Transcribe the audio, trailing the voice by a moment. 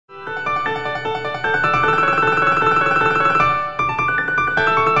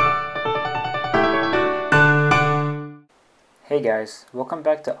Hey guys, welcome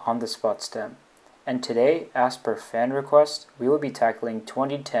back to On the Spot STEM, and today, as per fan request, we will be tackling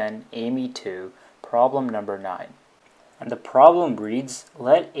 2010 AIME II, problem number 9. And the problem reads,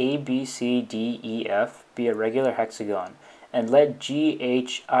 let A, B, C, D, E, F be a regular hexagon, and let G,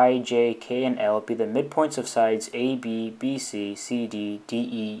 H, I, J, K, and L be the midpoints of sides A, B, B, C, C, D, D,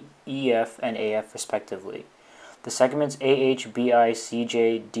 E, E, F, and A, F respectively. The segments A, H, B, I, C,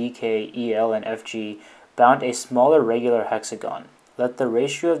 J, D, K, E, L, and F, G bound a smaller regular hexagon. Let the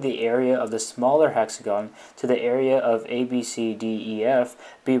ratio of the area of the smaller hexagon to the area of A, B, C, D, E, F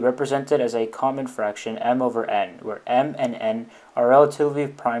be represented as a common fraction m over n, where m and n are relatively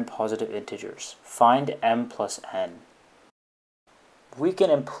prime positive integers. Find m plus n. We can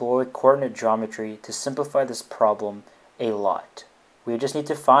employ coordinate geometry to simplify this problem a lot. We just need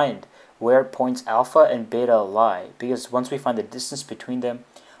to find where points alpha and beta lie, because once we find the distance between them,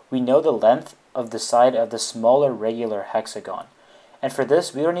 we know the length of the side of the smaller regular hexagon. And for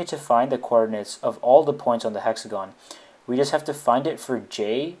this, we don't need to find the coordinates of all the points on the hexagon. We just have to find it for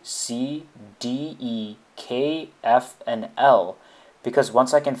J, C, D, E, K, F, and L, because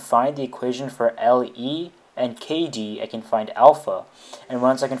once I can find the equation for LE and KD, I can find alpha. And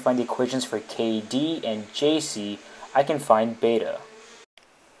once I can find the equations for KD and JC, I can find beta.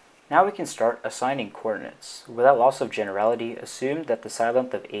 Now we can start assigning coordinates. Without loss of generality, assume that the side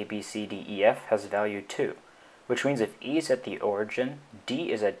length of A, B, C, D, E, F has value 2, which means if E is at the origin,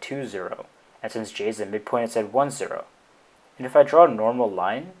 D is at 2, 0, and since J is the midpoint, it's at 1, 0. And if I draw a normal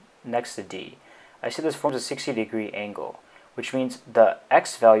line next to D, I see this forms a 60-degree angle, which means the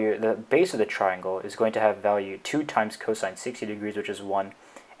x value, the base of the triangle, is going to have value 2 times cosine 60 degrees, which is 1,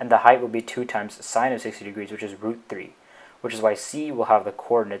 and the height will be 2 times sine of 60 degrees, which is root 3. Which is why C will have the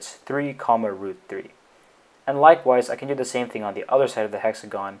coordinates 3, root 3. And likewise, I can do the same thing on the other side of the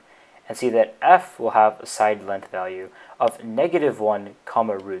hexagon and see that F will have a side length value of -1,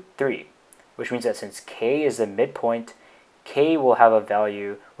 root 3, which means that since K is the midpoint, K will have a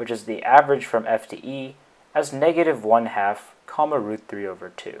value which is the average from F to E as -1/2, root 3 over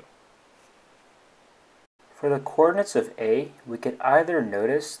 2. For the coordinates of A, we could either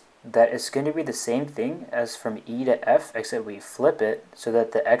notice that it's going to be the same thing as from E to F, except we flip it so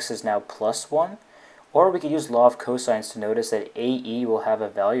that the x is now +1, or we could use law of cosines to notice that AE will have a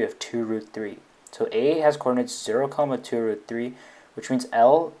value of 2, root 3. So A has coordinates 0, 2, root 3, which means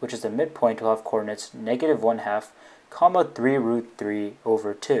L, which is the midpoint, will have coordinates -1/2, 3, root 3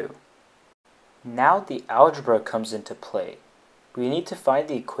 over 2. Now the algebra comes into play. We need to find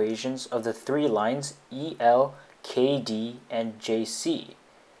the equations of the three lines EL, KD, and JC,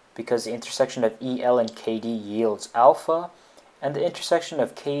 because the intersection of EL and KD yields alpha, and the intersection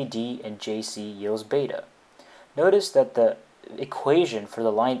of KD and JC yields beta. Notice that the equation for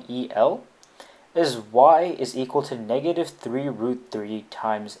the line EL is y is equal to -3 root 3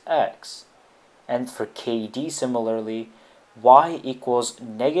 times x. And for KD, similarly, y equals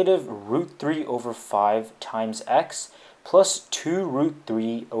 -root 3 over 5 times x plus 2 root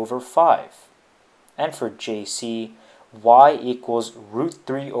 3 over 5. And for JC, y equals root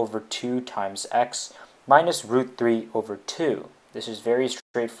 3 over 2 times x minus root 3 over 2. This is very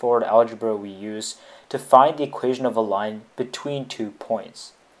straightforward algebra we use to find the equation of a line between 2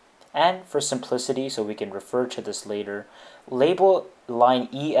 points. And for simplicity, so we can refer to this later, label line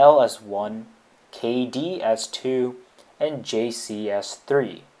EL as 1, KD as 2, and JC as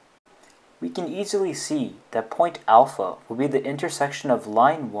 3. We can easily see that point alpha will be the intersection of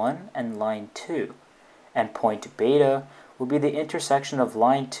line 1 and line 2. And point beta will be the intersection of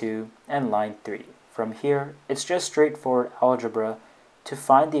line 2 and line 3. From here, it's just straightforward algebra to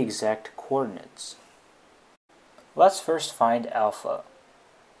find the exact coordinates. Let's first find alpha.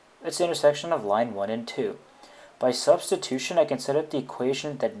 It's the intersection of line 1 and 2. By substitution, I can set up the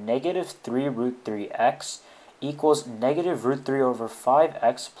equation that -3 root 3x equals -root 3 over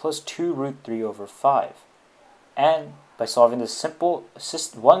 5x plus 2 root 3 over 5. And by solving this simple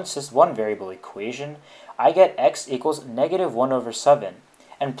one variable equation, I get x equals -1 over 7.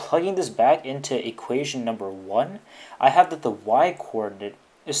 And plugging this back into equation number 1, I have that the y coordinate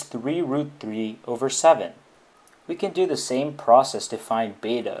is 3 root 3 over 7. We can do the same process to find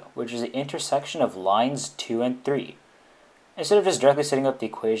beta, which is the intersection of lines 2 and 3. Instead of just directly setting up the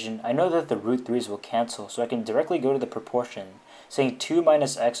equation, I know that the root 3's will cancel, so I can directly go to the proportion, saying 2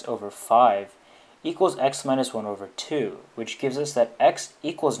 minus x over 5 equals x minus 1 over 2, which gives us that x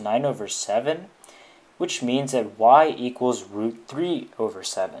equals 9 over 7, which means that y equals root 3 over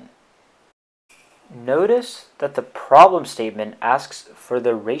 7. Notice that the problem statement asks for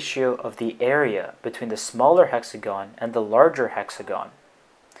the ratio of the area between the smaller hexagon and the larger hexagon.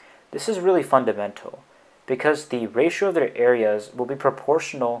 This is really fundamental. because the ratio of their areas will be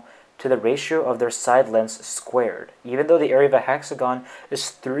proportional to the ratio of their side lengths squared. Even though the area of a hexagon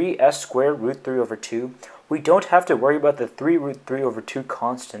is 3s squared root 3 over 2, we don't have to worry about the 3 root 3 over 2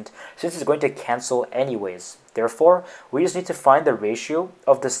 constant since it's going to cancel anyways. Therefore, we just need to find the ratio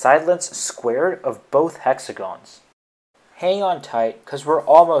of the side lengths squared of both hexagons. Hang on tight, because we're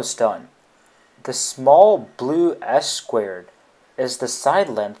almost done. The small blue s squared is the side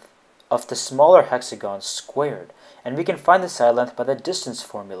length of the smaller hexagon squared, and we can find the side length by the distance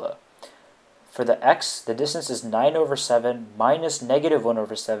formula. For the x, the distance is 9 over 7 minus negative 1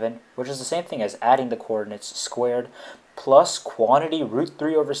 over 7, which is the same thing as adding the coordinates squared, plus quantity root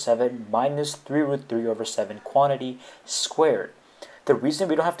 3 over 7 minus 3 root 3 over 7 quantity squared. The reason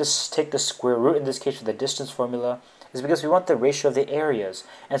we don't have to take the square root in this case for the distance formula is because we want the ratio of the areas,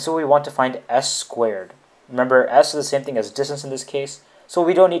 and so we want to find s squared. Remember, s is the same thing as distance in this case, so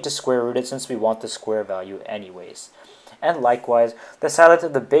we don't need to square root it since we want the square value anyways. And likewise, the side length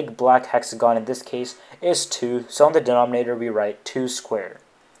of the big black hexagon in this case is 2, so on the denominator we write 2 squared.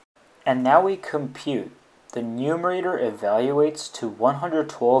 And now we compute. The numerator evaluates to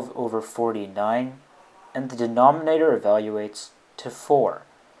 112 over 49, and the denominator evaluates to 4.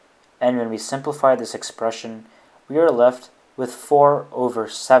 And when we simplify this expression, we are left with 4 over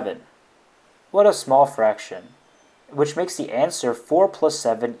 7. What a small fraction, which makes the answer 4 plus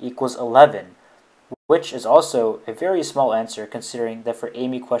 7 equals 11, which is also a very small answer considering that for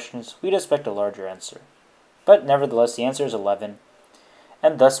AIME questions we'd expect a larger answer. But nevertheless, the answer is 11,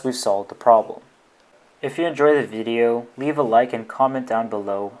 and thus we've solved the problem. If you enjoyed the video, leave a like and comment down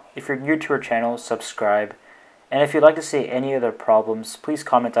below. If you're new to our channel, subscribe. And if you'd like to see any other problems, please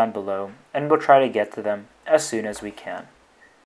comment down below, and we'll try to get to them as soon as we can.